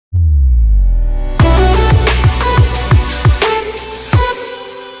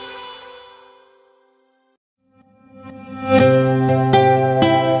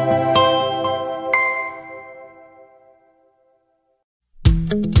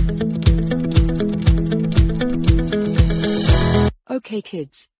Okay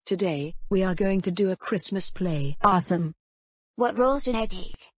kids, today, we are going to do a Christmas play. Awesome. What role should I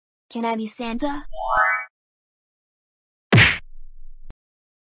take? Can I be Santa?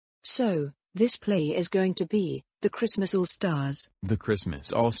 So, this play is going to be, The Christmas All-Stars. The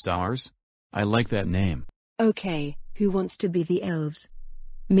Christmas All-Stars? I like that name. Okay, who wants to be the elves?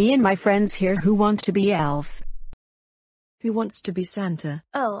 Me and my friends here who want to be elves. Who wants to be Santa?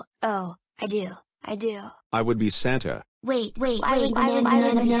 Oh, I do. I would be Santa. Wait, I was my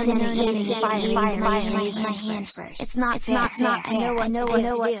hand first. It's not fair. I know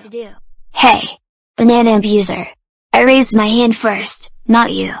what to do. Hey, banana abuser. I raised my hand first,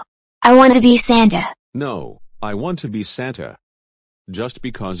 not you. I want to be Santa. No, I want to be Santa. Just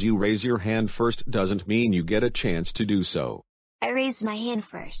because you raise your hand first doesn't mean you get a chance to do so. I raised my hand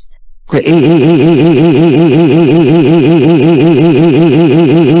first.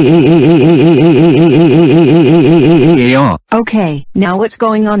 Okay, now what's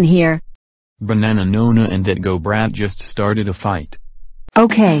going on here? Banana Nona and that GoBrat just started a fight.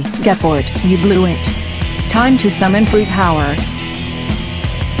 Okay, GoFart, you blew it. Time to summon fruit power.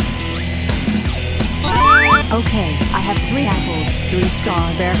 Okay, I have 3 apples, 3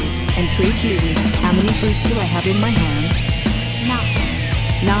 strawberries, and 3 kiwis. How many fruits do I have in my hand?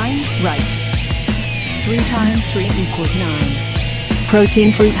 9, right. 3 times 3 equals 9.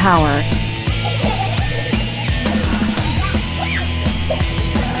 Protein fruit power.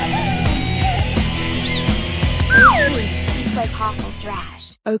 It's like awful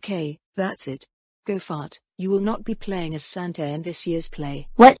trash. Okay, that's it. GoFart, you will not be playing as Santa in this year's play.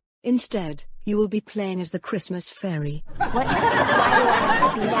 What? Instead, you will be playing as the Christmas fairy. What? Why do I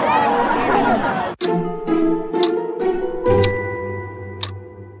have to be that?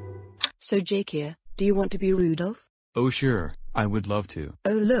 So Jake here, do you want to be Rudolph? Oh sure, I would love to.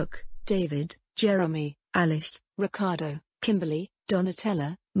 Oh look, David, Jeremy, Alice, Ricardo, Kimberly,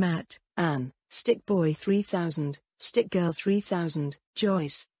 Donatella, Matt, Anne, Stickboy 3000, Stickgirl 3000,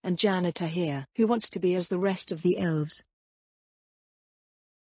 Joyce, and Janet are here. Who wants to be as the rest of the elves?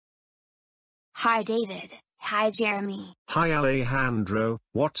 Hi David. Hi Jeremy. Hi Alejandro,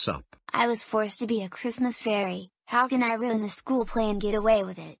 what's up? I was forced to be a Christmas fairy. How can I ruin the school play and get away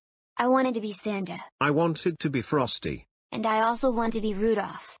with it? I wanted to be Santa. I wanted to be Frosty. And I also want to be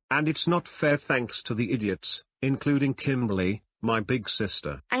Rudolph. And it's not fair thanks to the idiots, including Kimberly, my big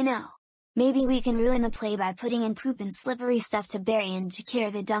sister. I know. Maybe we can ruin the play by putting in poop and slippery stuff to Barry and to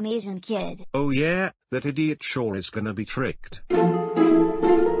cure the dumb Asian kid. Oh yeah, that idiot sure is gonna be tricked.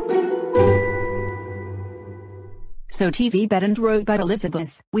 So TV bed and robot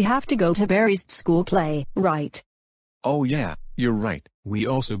Elizabeth, we have to go to Barry's school play, right? Oh yeah, you're right. We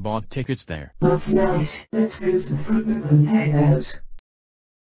also bought tickets there. That's nice. Let's go to the front and hang out.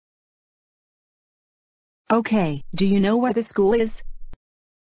 Okay, do you know where the school is?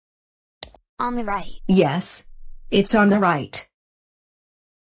 On the right. Yes. It's on the right.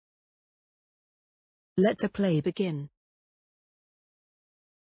 Let the play begin.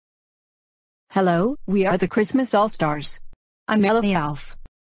 Hello, we are the Christmas All-Stars. I'm Melody Elf.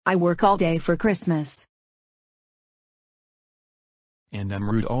 I work all day for Christmas. And I'm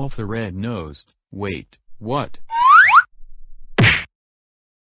Rudolph the Red-Nosed. Wait, what?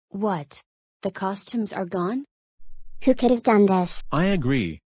 What? The costumes are gone? Who could have done this? I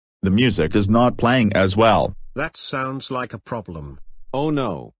agree. The music is not playing as well. That sounds like a problem. Oh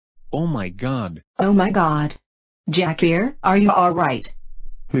no. Oh my god. Oh my god. Jack here, are you alright?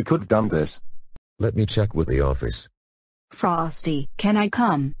 Who could have done this? Let me check with the office. Frosty, can I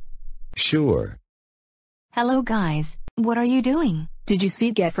come? Sure. Hello guys, what are you doing? Did you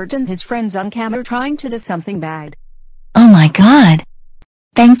see GoFart and his friends on camera trying to do something bad? Oh my god.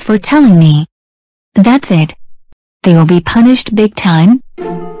 Thanks for telling me. That's it. They will be punished big time.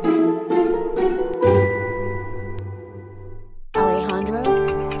 Alejandro,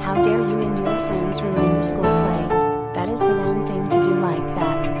 how dare you and your friends ruin the school play? That is the wrong thing to do like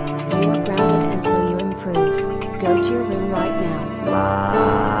that. You are grounded until you improve. Go to your room right now.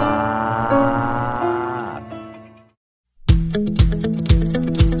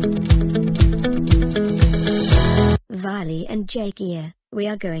 Violy and Jake here, we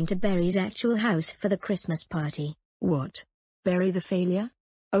are going to Barry's actual house for the Christmas party. What? Barry the failure?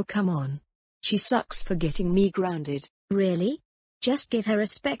 Oh come on. She sucks for getting me grounded. Really? Just give her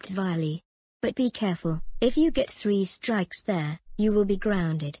respect, Violy. But be careful, if you get 3 strikes there, you will be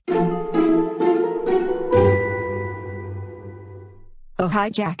grounded. Oh hi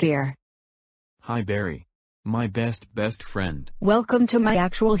Jack here. Hi Barry. My best friend. Welcome to my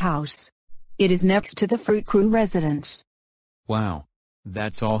actual house. It is next to the Fruit Crew residence. Wow.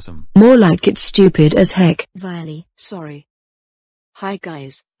 That's awesome. More like it's stupid as heck. Violy. Sorry. Hi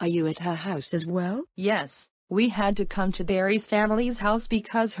guys, are you at her house as well? Yes, we had to come to Barry's family's house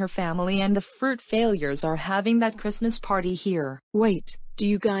because her family and the fruit failures are having that Christmas party here. Wait, do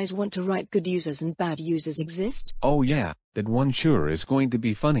you guys want to write good users and bad users exist? Oh yeah, that one sure is going to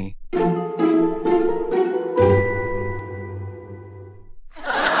be funny.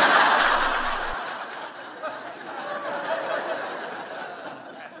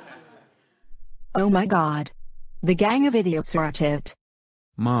 Oh my god. The gang of idiots are at it.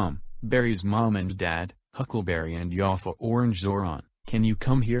 Mom, Barry's mom and dad, Huckleberry and Yaffa Orange Zoran, can you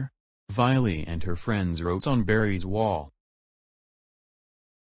come here? Violy and her friends wrote on Barry's wall.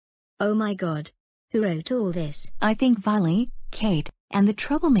 Oh my god. Who wrote all this? I think Violy, Kate, and the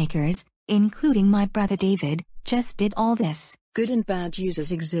troublemakers, including my brother David, just did all this. Good and bad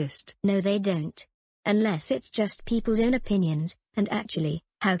users exist. No they don't. Unless it's just people's own opinions, and actually,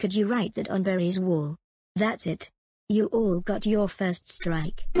 how could you write that on Barry's wall? That's it. You all got your first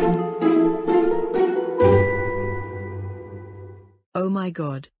strike. Oh my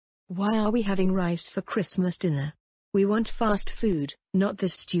god. Why are we having rice for Christmas dinner? We want fast food, not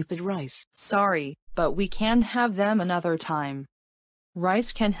this stupid rice. Sorry, but we can have them another time.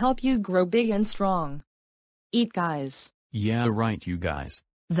 Rice can help you grow big and strong. Eat guys. Yeah right you guys.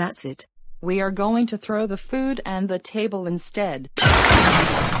 That's it. We are going to throw the food and the table instead.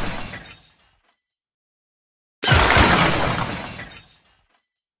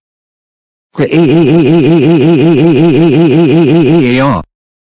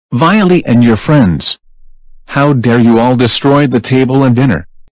 Violy and your friends. How dare you all destroy the table and dinner?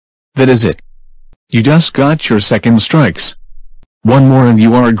 That is it. You just got your second strikes. One more and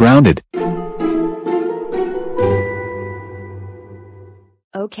you are grounded.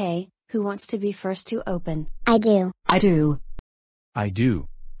 Okay, who wants to be first to open? I do. I do. I do.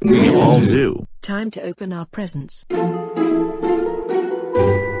 We all do. Time to open our presents.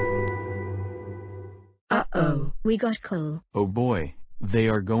 Uh-oh, we got coal. Oh boy, they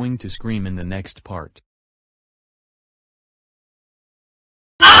are going to scream in the next part.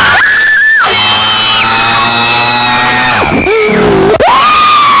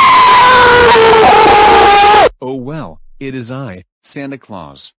 Oh well, it is I, Santa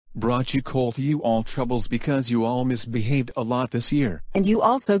Claus, brought you coal to you all troubles because you all misbehaved a lot this year. And you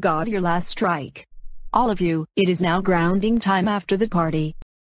also got your last strike. All of you, it is now grounding time after the party.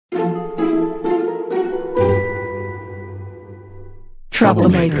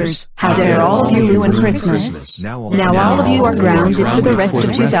 Troublemakers, how dare all of you ruin Christmas. Now all of you are grounded for the rest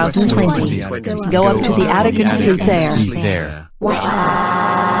of 2020. Go up to the attic and sleep there.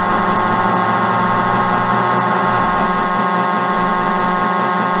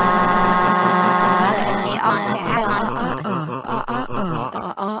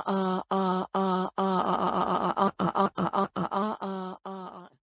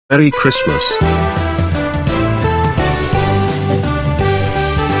 Merry Christmas.